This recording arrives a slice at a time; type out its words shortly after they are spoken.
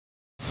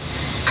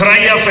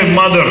Cry of a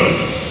mother.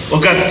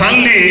 ఒక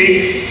తల్లి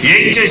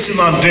ఏం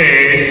చేసిందంటే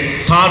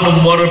తాను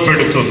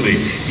మొరపెడుతుంది.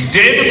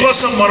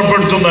 దేనికోసం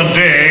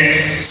మొరపెడుతుందంటే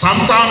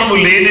సంతానము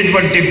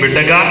లేనటువంటి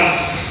బిడ్డగా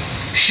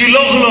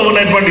షిలోహులో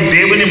ఉన్నటువంటి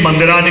దేవుని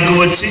మందిరానికి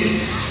వచ్చి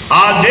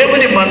ఆ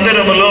దేవుని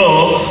మందిరములో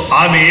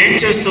ఆమె ఏం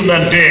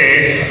చేస్తుందంటే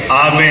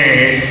ఆమె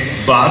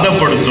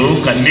బాధపడుతూ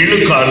కన్నీళ్లు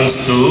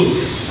కారుస్తూ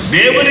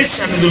దేవుని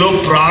సన్నిధిలో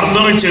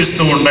ప్రార్థన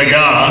చేస్తూ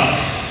ఉండగా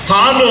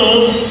తాను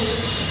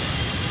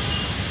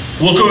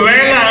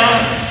ఒకవేళ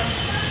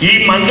ఈ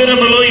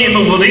మందిరంలో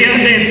ఈమె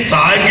ఉదయాన్నే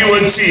తాగి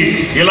వచ్చి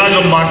ఇలాగ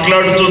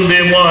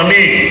మాట్లాడుతుందేమో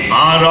అని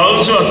ఆ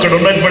రోజు అక్కడ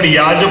ఉన్నటువంటి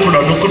యాజకుడు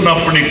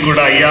అనుకున్నప్పటికి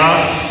కూడా, అయ్యా,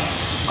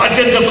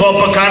 అత్యంత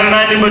కోప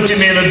కారణాన్ని బట్టి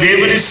నేను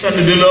దేవుని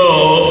సన్నిధిలో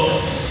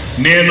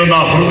నేను నా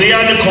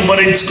హృదయాన్ని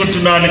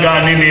కుమ్మరించుకుంటున్నాను,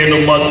 కానీ నేను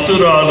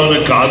మత్తురాలును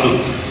కాదు.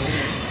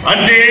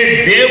 అంటే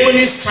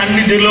దేవుని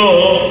సన్నిధిలో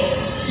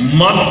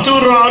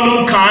మత్తురాలు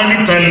కాని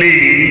తల్లి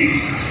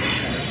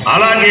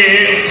అలాగే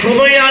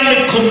హృదయాన్ని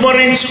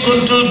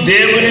కుమ్మరించుకుంటూ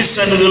దేవుని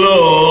సన్నిధిలో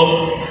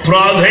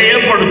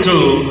ప్రాధేయపడుతూ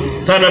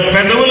తన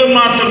పెదవులు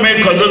మాత్రమే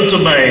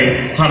కదులుతున్నాయి.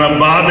 తన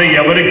బాధ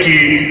ఎవరికి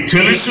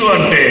తెలుసు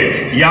అంటే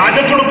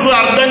యాజకుడికి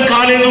అర్థం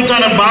కాలేదు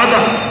తన బాధ.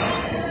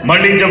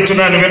 మళ్ళీ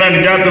చెప్తున్నాను,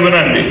 వినండి, జాగ్రత్త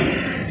వినండి.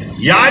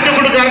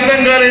 యాజకుడికి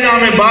అర్థం కాలేదు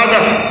ఆమె బాధ.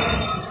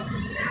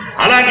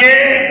 అలాగే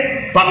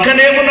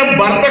పక్కనే ఉన్న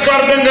భర్తకు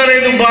అర్థం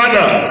కాలేదు బాధ.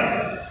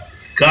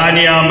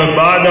 కానీ ఆమె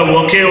బాధ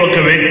ఒకే ఒక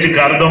వ్యక్తికి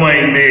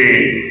అర్థమైంది,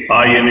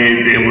 ఆయనే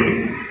దేవుడు.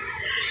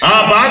 ఆ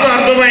బాధ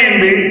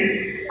అర్థమైంది.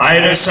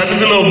 ఆయన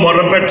సన్నిధిలో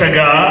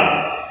మొరపెట్టగా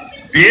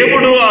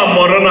దేవుడు ఆ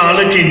మొరను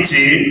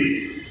ఆలకించి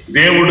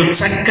దేవుడు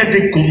చక్కటి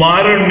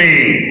కుమారుణ్ణి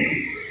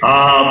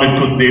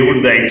ఆమెకు దేవుడు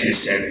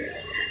దయచేశాడు.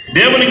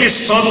 దేవునికి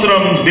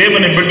స్తోత్రం.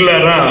 దేవుని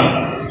బిడ్డలారా,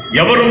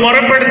 ఎవరు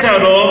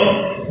మొరపెడతారో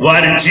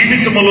వారి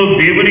జీవితంలో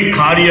దేవుని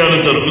కార్యాలు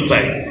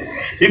జరుగుతాయి.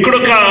 ఇక్కడ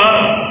ఒక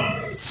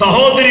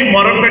సహోదరి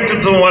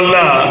మొరపెట్టడం వల్ల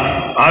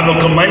ఆమె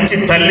ఒక మంచి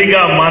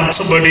తల్లిగా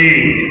మార్చబడి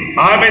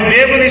ఆమె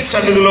దేవుని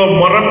సన్నిధిలో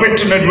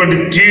మొరపెట్టినటువంటి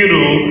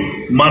తీరు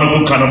మనకు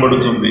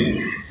కనబడుతుంది.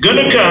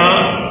 గనుక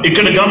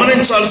ఇక్కడ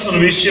గమనించాల్సిన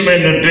విషయం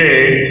ఏంటంటే,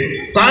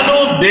 తాను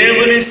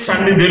దేవుని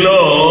సన్నిధిలో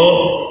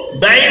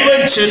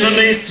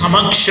దైవజనుని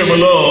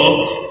సమక్షములో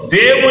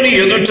దేవుని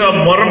ఎదుట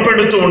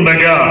మొరపెడుతూ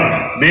ఉండగా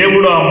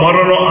దేవుడు ఆ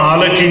మొరను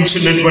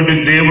ఆలకించినటువంటి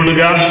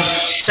దేవుడుగా,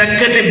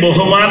 చక్కటి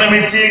బహుమానం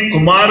ఇచ్చి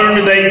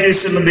కుమారుని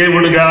దయచేసిన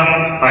దేవుడుగా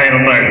ఆయన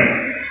ఉన్నాడు.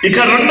 ఇక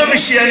రెండో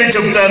విషయాన్ని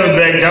చెప్తాను,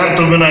 జాగ్రత్త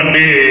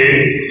వినండి.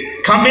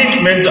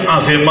 Commitment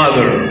of a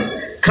mother,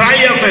 cry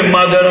of a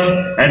mother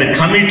and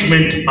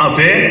commitment of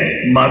a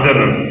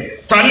mother.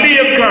 తల్లి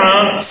యొక్క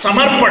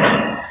సమర్పణ.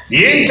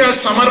 ఏంటా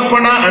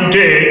సమర్పణ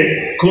అంటే,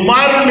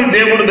 కుమారుణ్ణి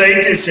దేవుడు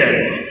దయచేశాడు.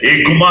 ఈ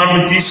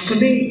కుమారుని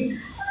తీసుకుని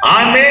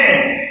ఆమె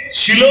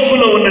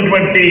షిలోహులో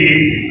ఉన్నటువంటి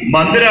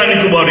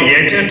మందిరానికి వారు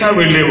ఏటేటా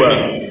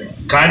వెళ్ళేవారు.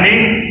 కానీ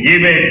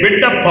ఈమె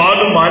బిడ్డ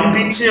పాలు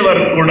మాన్పించే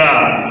వరకు కూడా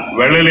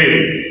వెళ్ళలేదు.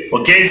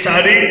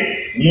 ఒకేసారి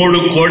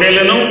 3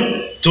 కోడెలను,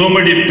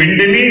 తోమిడి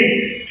పిండిని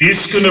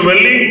తీసుకుని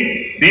వెళ్ళి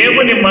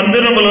దేవుని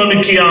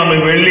మందిరంలోనికి ఆమె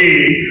వెళ్ళి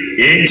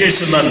ఏం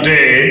చేసిందంటే,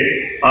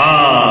 ఆ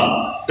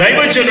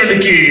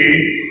దైవజనుడికి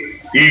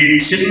ఈ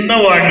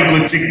చిన్నవాడికి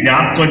వచ్చి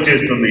జ్ఞాపకం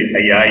చేస్తుంది.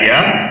 అయ్యా,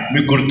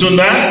 మీకు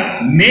గుర్తుందా,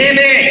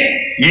 నేనే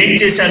ఏం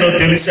చేశానో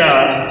తెలుసా?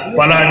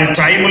 పలాని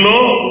టైంలో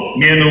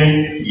నేను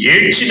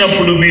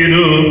ఏడ్చినప్పుడు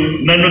మీరు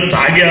నన్ను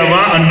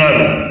తాగావా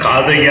అన్నారు.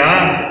 కాదయ్యా,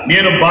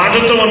 నేను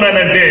బాధతో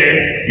ఉన్నానంటే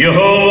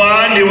యెహోవా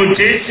నీవు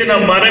చేసిన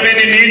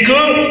మనవిని నీకు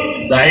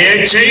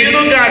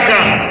దయచేయును గాక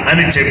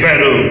అని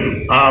చెప్పారు.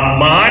 ఆ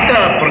మాట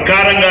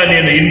ప్రకారంగా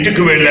నేను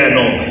ఇంటికి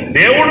వెళ్ళాను.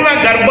 దేవుడు నా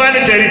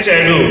గర్భాన్ని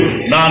తెరిచాడు.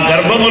 నా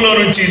గర్భములో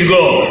నుంచి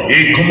ఇదిగో ఈ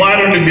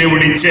కుమారుని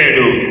దేవుడు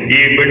ఇచ్చాడు.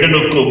 ఈ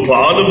బిడ్డను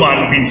పాలు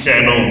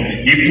మాన్పించాను.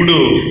 ఇప్పుడు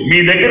మీ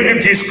దగ్గరికి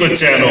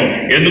తీసుకొచ్చాను.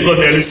 ఎందుకో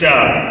తెలుసా,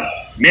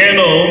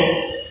 నేను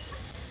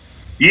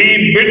ఈ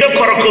బిడ్డ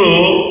కొరకు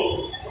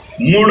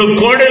 3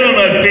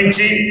 కోడెలను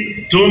అర్పించి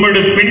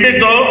తూమెడు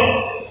పిండితో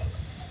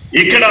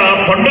ఇక్కడ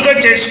పండుగ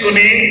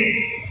చేసుకుని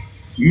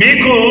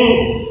మీకు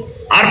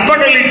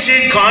అర్పణలిచ్చి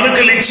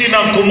కానుకలిచ్చి నా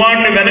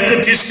కుమారుని వెనక్కి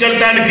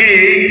తీసుకెళ్ళటానికి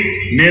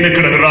నేను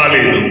ఇక్కడికి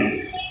రాలేదు.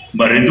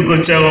 మరెందుకు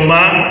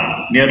వచ్చావమ్మా?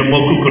 నేను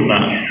మొక్కుకున్నా,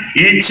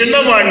 ఈ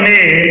చిన్నవాడిని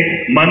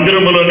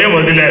మందిరములోనే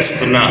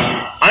వదిలేస్తున్నా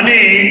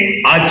అని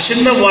ఆ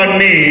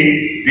చిన్నవాడిని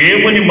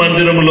దేవుని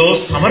మందిరములో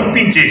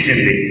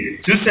సమర్పించేసింది.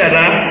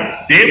 చూసారా?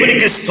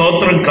 దేవునికి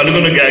స్తోత్రం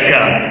కలుగును గాక.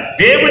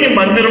 దేవుని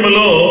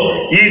మందిరములో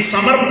ఈ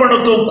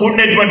సమర్పణతో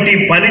కూడినటువంటి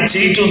పని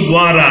చేయటం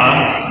ద్వారా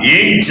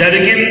ఏం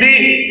జరిగింది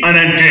అని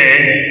అంటే,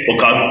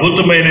 ఒక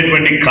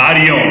అద్భుతమైనటువంటి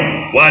కార్యం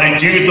వారి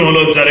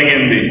జీవితంలో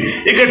జరిగింది.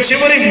 ఇక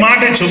చివరి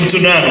మాట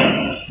చెబుతున్నాను.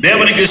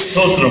 దేవునికి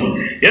స్తోత్రం.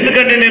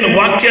 ఎందుకంటే నేను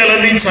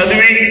వాక్యాలన్నీ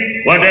చదివి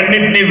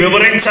వాటన్నింటినీ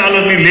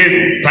వివరించాలని లేదు,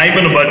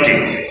 టైంను బట్టి,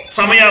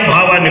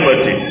 సమయాభావాన్ని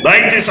బట్టి.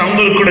 దయచేసి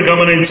అందరూ కూడా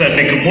గమనించండి.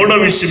 ఇక మూడో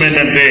విషయం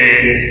ఏంటంటే,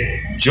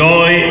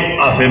 Joy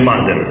of a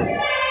mother,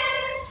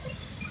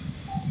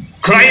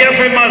 cry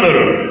of a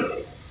mother.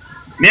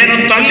 నేను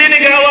తల్లిని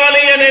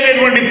కావాలి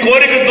అనేటటువంటి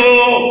కోరికతో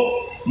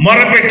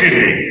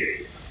మొరపెట్టింది.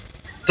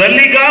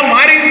 తల్లిగా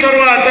మారిన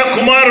తర్వాత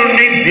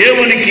కుమారుణ్ణి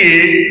దేవునికి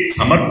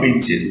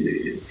సమర్పించింది.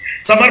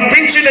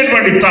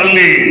 సమర్పించినటువంటి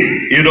తల్లి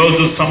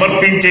ఈరోజు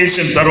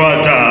సమర్పించేసిన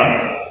తర్వాత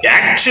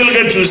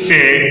యాక్చువల్గా చూస్తే,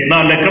 నా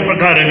లెక్క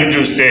ప్రకారంగా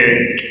చూస్తే,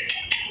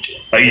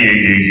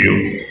 అయ్యయ్యో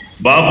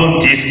బాబుని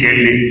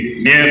తీసుకెళ్ళి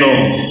నేను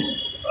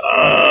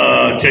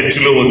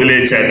చర్చిలో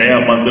వదిలేశాను, ఆ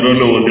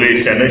మందిరంలో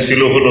వదిలేశాను,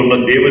 శిలువలో ఉన్న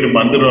దేవుని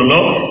మందిరంలో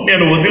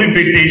నేను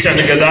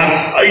వదిలిపెట్టేశాను కదా,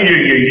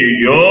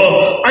 అయ్యయ్యో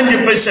అని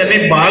చెప్పేసి అని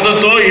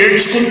బాధతో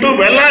ఏడ్చుకుంటూ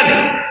వెళ్ళాలి.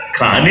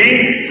 కానీ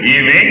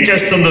ఈమెం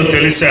చేస్తుందో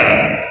తెలుసా?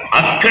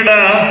 అక్కడ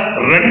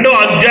 2వ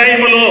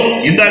అధ్యాయములో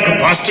ఇందాక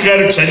పాస్టర్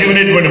గారు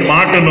చదివినటువంటి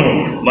మాటను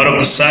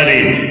మరొకసారి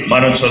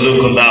మనం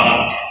చదువుకుందాం.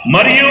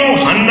 మరియు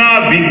హన్నా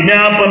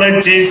విజ్ఞాపన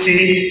చేసి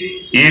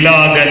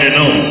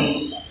ఇలాగనెను,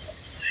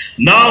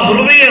 నా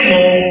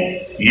హృదయము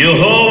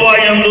యెహోవా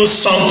యందు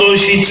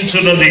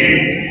సంతోషించుచున్నది,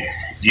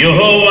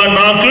 యెహోవా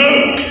నాకు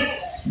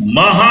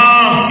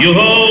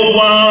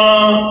యెహోవా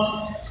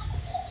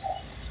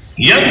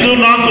యందు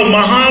నాకు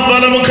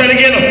మహాబలము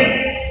కలిగెను,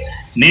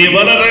 నీ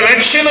వలన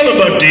రక్షణను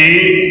బట్టి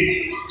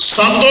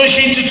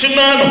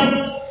సంతోషించుచున్నాను,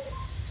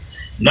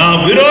 నా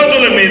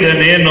విరోధుల మీద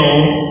నేను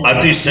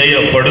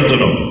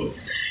అతిశయపడుతును.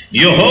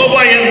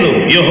 యెహోవా యందు,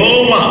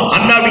 యెహోవా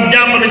అన్న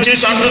విజ్ఞాపన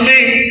చేసి అంటుంది,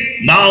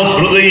 నా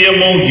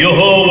హృదయము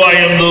యెహోవా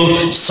యందు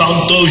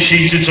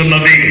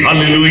సంతోషించుచున్నది.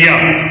 హల్లెలూయా.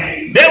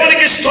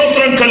 దేవునికి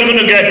స్తోత్రం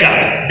కలుగును గాక.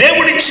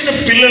 దేవుడిచ్చిన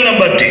పిల్లలను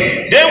బట్టి,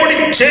 దేవుడి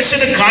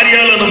చేసిన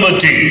కార్యాలను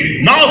బట్టి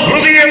నా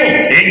హృదయము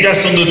ఏం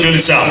చేస్తుందో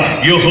తెలుసా?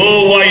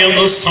 యెహోవా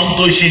యందు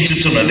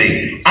సంతోషించుచున్నది.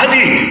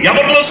 అది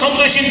ఎవరిలో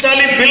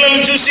సంతోషించాలి?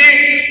 పిల్లలు చూసి,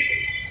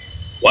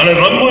 వాళ్ళ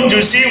రంగును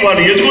చూసి, వాళ్ళ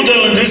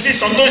ఎదుగుదలను చూసి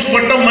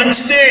సంతోషపడటం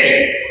మంచిదే.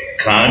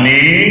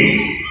 కానీ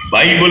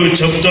బైబిల్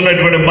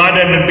చెప్తున్నటువంటి మాట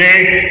ఏంటంటే,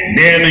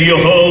 నేను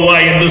యెహోవా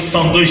యందు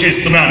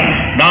సంతోషిస్తున్నాను.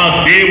 నా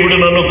దేవుడు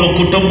నన్ను ఒక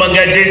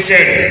కుటుంబంగా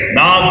చేశాడు,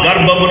 నా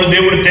గర్భమును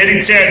దేవుడు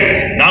తెరిచాడు,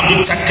 నాకు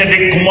చక్కటి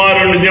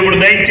కుమారుని దేవుడు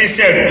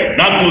దయచేశాడు,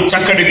 నాకు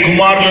చక్కటి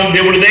కుమారులను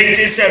దేవుడు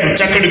దయచేశాడు,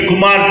 చక్కటి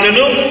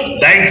కుమార్తెను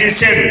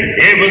దయచేశాడు.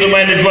 ఏ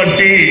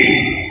విధమైనటువంటి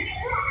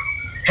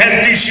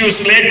హెల్త్ ఇష్యూస్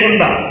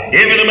లేకుండా,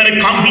 ఏ విధమైన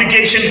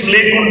కాంప్లికేషన్స్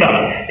లేకుండా,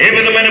 ఏ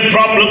విధమైన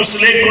ప్రాబ్లమ్స్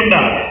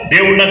లేకుండా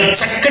దేవుడు నాకు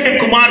చక్కటి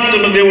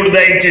కుమార్తెను దేవుడు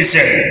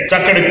దయచేశాడు,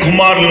 చక్కటి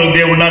కుమారులను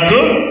దేవుడు నాకు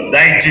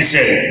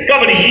దయచేశాడు.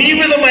 కాబట్టి ఈ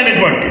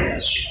విధమైనటువంటి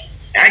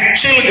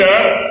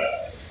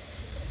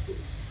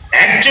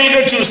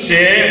యాక్చువల్గా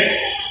చూస్తే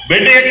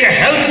బిడ్డ యొక్క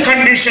హెల్త్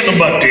కండిషన్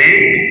బట్టి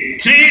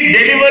 3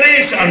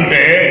 డెలివరీస్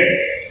అంటే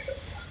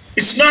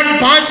it's not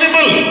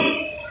possible.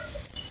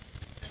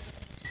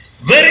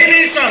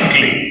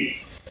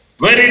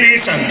 Very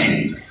recently,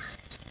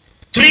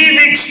 3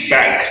 weeks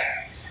back,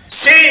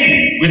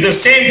 with the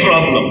same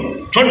problem,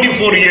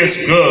 24 years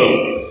girl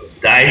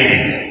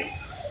died.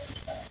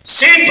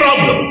 Same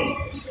problem.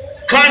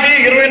 కానీ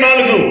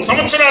 24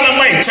 సంవత్సరాల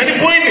అమ్మాయి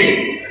చనిపోయింది.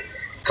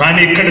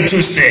 కానీ ఇక్కడ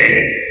చూస్తే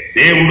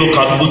దేవుడు ఒక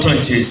అద్భుతం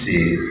చేసి,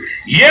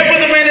 ఏ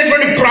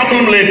విధమైనటువంటి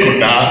ప్రాబ్లం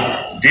లేకుండా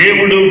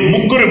దేవుడు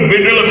 3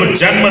 బిడ్డలకు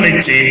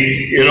జన్మనిచ్చి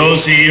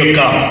ఈరోజు ఈ యొక్క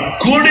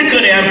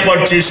కూడికను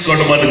ఏర్పాటు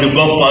చేసుకోవడం అనేది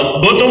గొప్ప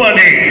అద్భుతం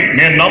అని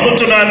నేను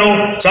నమ్ముతున్నాను.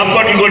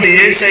 చప్పట్లు కొట్టి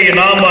యేసయ్య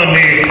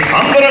నామాన్ని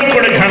అందరం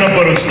కూడా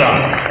ఘనపరుస్తాం.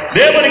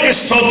 దేవునికి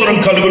స్తోత్రం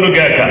కలుగును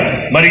గాక.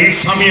 మరి ఈ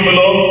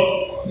సమయంలో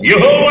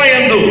యెహోవా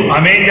యందు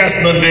ఆమె ఏం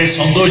చేస్తుందంటే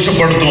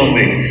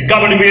సంతోషపడుతుంది.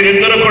 కాబట్టి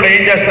మీరిద్దరు కూడా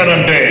ఏం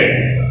చేస్తారంటే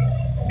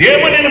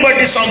దేవునిని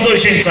బట్టి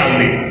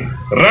సంతోషించాలి.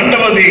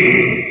 రెండవది,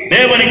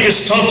 దేవునికి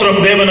స్తోత్రం.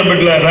 దేవుని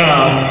బిడ్డలారా,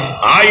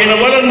 ఆయన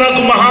వలన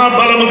నాకు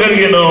మహాబలము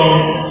కలిగెను,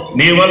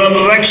 నీ వలన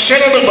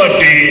రక్షణను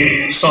బట్టి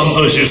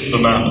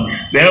సంతోషిస్తున్నాను.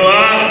 దేవా,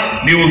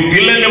 నీవు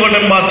పిల్లల్ని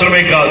ఇవ్వడం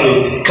మాత్రమే కాదు,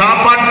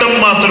 కాపాడటం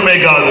మాత్రమే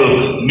కాదు,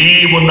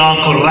 నీవు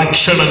నాకు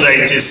రక్షణ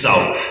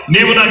దయచేసావు.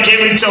 నీవు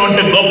నాకేమిచ్చావు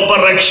అంటే గొప్ప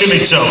రక్షణ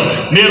ఇచ్చావు.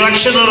 నీ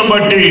రక్షణను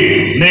బట్టి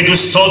నీకు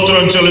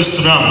స్తోత్రం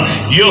చెల్లిస్తున్నాం.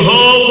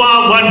 యెహోవా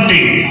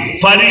వంటి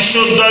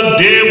పరిశుద్ధ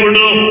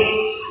దేవుడు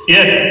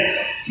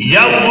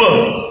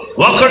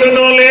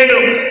ఒకడునో లేడు.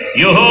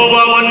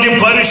 యెహోవా వంటి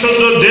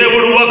పరిశుద్ధ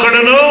దేవుడు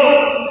ఒకడునో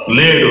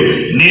లేడు.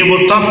 నీవు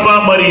తప్ప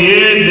మరి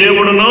ఏ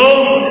దేవుడునో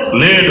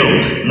లేడు.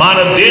 మన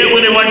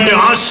దేవుని వంటి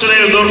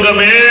ఆశ్రయ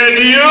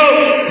దుర్గమేది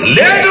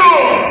లేదు.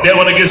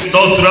 దేవునికి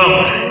స్తోత్రం.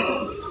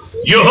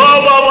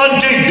 యెహోవా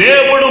వంటి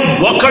దేవుడు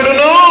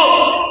ఒకడునో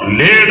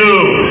లేడు.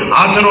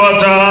 ఆ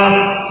తర్వాత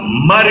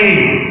మరి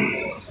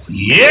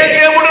ఏ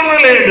దేవుడును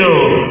లేడు.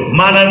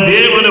 మన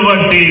దేవుని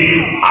వంటి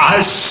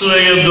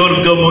ఆశ్రయ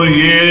దుర్గము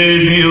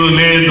ఏది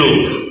లేదు.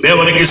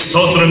 దేవునికి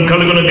స్తోత్రం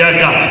కలుగును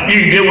గాక. ఈ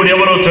దేవుడు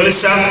ఎవరో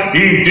తెలుసా?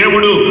 ఈ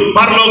దేవుడు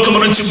పరలోకము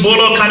నుంచి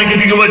భూలోకానికి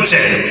దిగి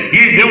వచ్చాడు.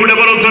 ఈ దేవుడు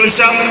ఎవరో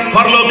తెలుసా?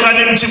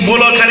 పరలోకాన్ని నుంచి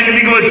భూలోకానికి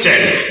దిగి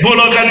వచ్చాడు.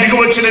 భూలోకానికి దిగి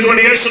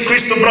వచ్చినటువంటి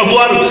యేసుక్రీస్తు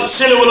ప్రభువారు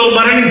సిలువలో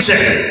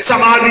మరణించాడు,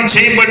 సమాధి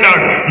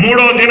చేయబడ్డాడు,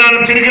 3వ దినాన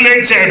తిరిగి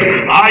లేచాడు.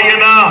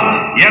 ఆయన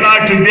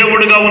ఎలాంటి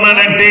దేవుడుగా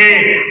ఉన్నాడంటే,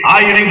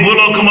 ఆయన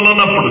భూలోకములో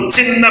ఉన్నప్పుడు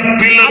చిన్న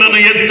పిల్లలను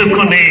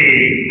ఎత్తుకుని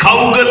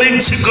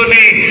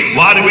కౌగలించుకుని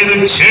వారి మీద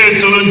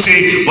చేతులుంచి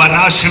వారిని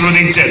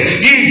ఆశీర్వదించాడు. ఇచ్చారు.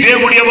 ఈ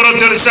దేవుడు ఎవరో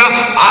తెలుసా?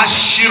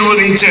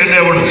 ఆశీర్వదించే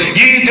దేవుడు.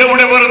 ఈ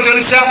దేవుడు ఎవరో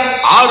తెలుసా?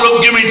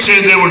 ఆరోగ్యం ఇచ్చే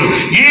దేవుడు.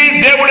 ఈ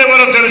దేవుడు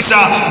ఎవరో తెలుసా?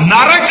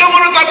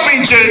 నరకమును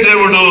తప్పించే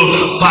దేవుడు,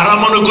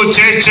 పరమునకు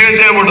చేర్చే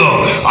దేవుడు.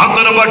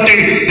 అందును బట్టి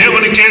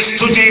దేవునికి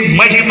స్తుతి,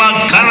 మహిమ,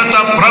 ఘనత,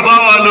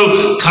 ప్రభావాలు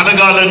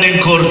కలగాలని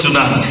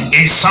కోరుతున్నాను.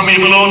 ఈ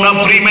సమయంలో నా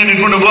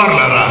ప్రియమైనటువంటి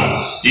వారులారా,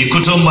 ఈ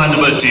కుటుంబాన్ని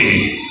బట్టి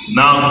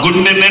నా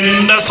గుండె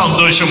నిండా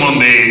సంతోషం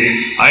ఉంది.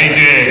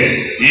 అయితే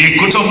ఈ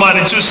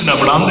కుటుంబాన్ని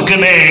చూసినప్పుడు,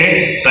 అందుకనే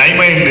టైం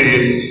అయింది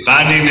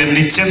కానీ నేను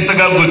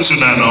నిశ్చింతగా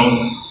కూర్చున్నాను.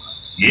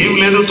 ఏం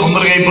లేదు,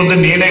 తొందరగా అయిపోతే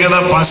నేనే కదా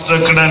పాస్టర్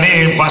అక్కడ అని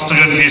పాస్టర్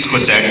గారిని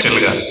తీసుకొచ్చా.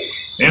 యాక్చువల్గా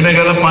నేనే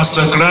కదా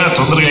పాస్టర్ అక్కడ,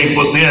 తొందరగా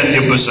అయిపోద్ది అని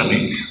చెప్పేసి అని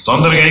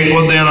తొందరగా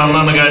అయిపోద్ది అని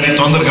అన్నాను, కానీ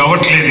తొందరగా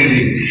అవ్వట్లేదు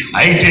ఇది.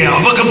 అయితే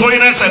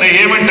అవ్వకపోయినా సరే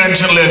ఏమీ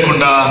టెన్షన్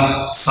లేకుండా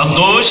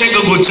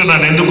సంతోషంగా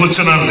కూర్చున్నాను. ఎందుకు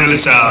కూర్చున్నాను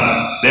తెలుసా?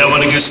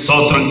 దేవునికి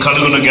స్తోత్రం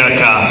కలుగును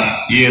గాక.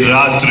 ఈ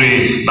రాత్రి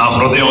నా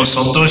హృదయం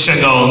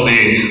సంతోషంగా ఉంది,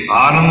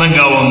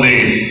 ఆనందంగా ఉంది.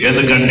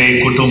 ఎందుకంటే ఈ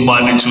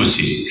కుటుంబాన్ని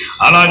చూసి,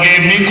 అలాగే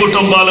మీ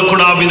కుటుంబాలు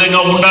కూడా ఆ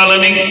విధంగా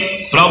ఉండాలని,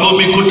 ప్రభు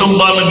మీ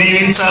కుటుంబాలను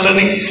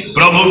దీవించాలని,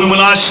 ప్రభు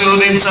మిమ్మల్ని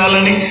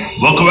ఆశీర్వదించాలని.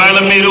 ఒకవేళ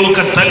మీరు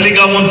ఒక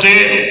తల్లిగా ఉంటే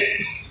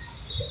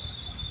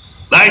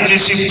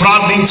దయచేసి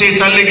ప్రార్థించే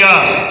తల్లిగా,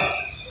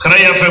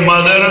 cry of a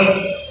mother,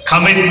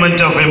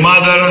 commitment of a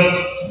mother,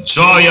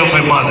 Joy of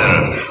a mother,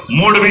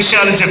 3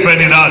 విషయాలు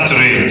చెప్పాను ఈ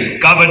రాత్రి.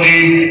 కాబట్టి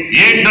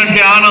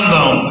ఏంటంటే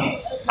ఆనందం.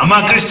 అమ్మా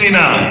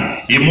క్రిస్టీనా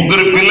ఈ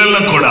 3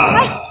 పిల్లలను కూడా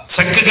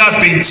చక్కగా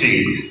పెంచి,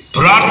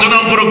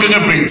 ప్రార్థనాపూర్వకంగా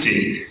పెంచి,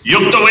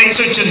 యుక్త వయసు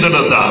వచ్చిన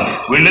తర్వాత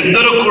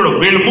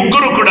వీళ్ళు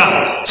ముగ్గురు కూడా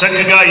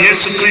చక్కగా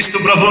యేసుక్రీస్తు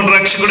ప్రభువుని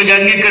రక్షకుడిగా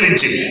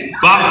అంగీకరించి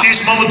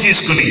బాప్తిస్మము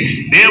తీసుకుని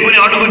దేవుని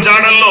అడుగు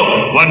జాడల్లో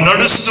వారు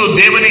నడుస్తూ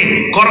దేవుని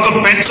కొరకు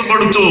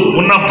పెంచబడుతూ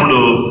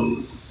ఉన్నప్పుడు,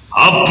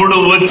 అప్పుడు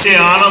వచ్చే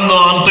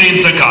ఆనందం అంత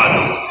ఇంత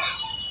కాదు.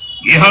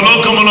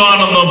 ఇహలోకములో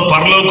ఆనందం,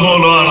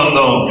 పరలోకములో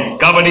ఆనందం.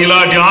 కాబట్టి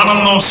ఇలాంటి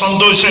ఆనందం,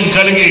 సంతోషం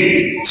కలిగి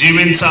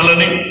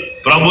జీవించాలని,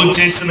 ప్రభు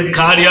చేసిన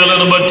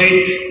కార్యాలను బట్టి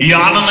ఈ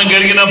ఆనందం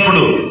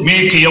కలిగినప్పుడు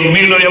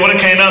మీలో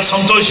ఎవరికైనా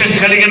సంతోషం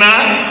కలిగినా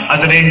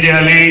అతను ఏం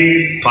చేయాలి?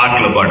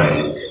 పాటలు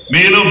పాడాలి.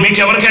 మీకు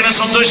ఎవరికైనా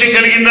సంతోషం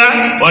కలిగిందా?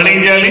 వాళ్ళు ఏం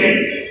చేయాలి?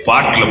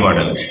 పాటలు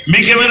పాడాలి.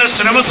 మీకేమైనా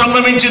శ్రమ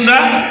సంభవించిందా?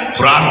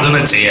 ప్రార్థన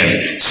చేయాలి.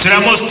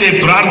 శ్రమ వస్తే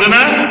ప్రార్థన,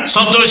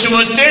 సంతోషం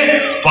వస్తే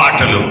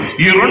పాటలు.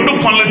 ఈ 2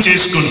 పనులు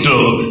చేసుకుంటూ,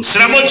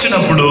 శ్రమ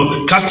వచ్చినప్పుడు,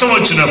 కష్టం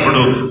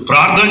వచ్చినప్పుడు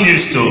ప్రార్థన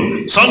చేస్తూ,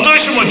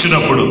 సంతోషం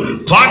వచ్చినప్పుడు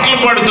పాటలు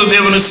పాడుతూ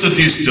దేవుని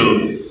స్తుతిస్తూ,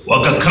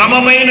 ఒక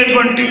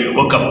క్రమమైనటువంటి,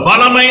 ఒక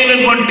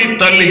బలమైనటువంటి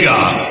తల్లిగా,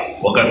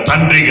 ఒక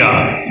తండ్రిగా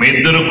మీ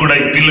ఇద్దరు కూడా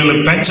ఈ పిల్లలు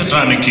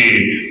పెంచటానికి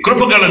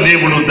కృపగల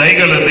దేవుడు,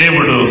 దయగల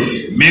దేవుడు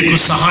మీకు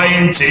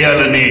సహాయం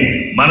చేయాలని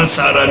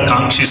మనసారా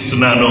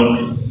కాంక్షిస్తున్నాను.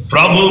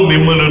 ప్రభు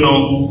మిమ్ములను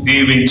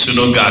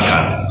దీవించును గాక.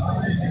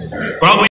 ప్రభు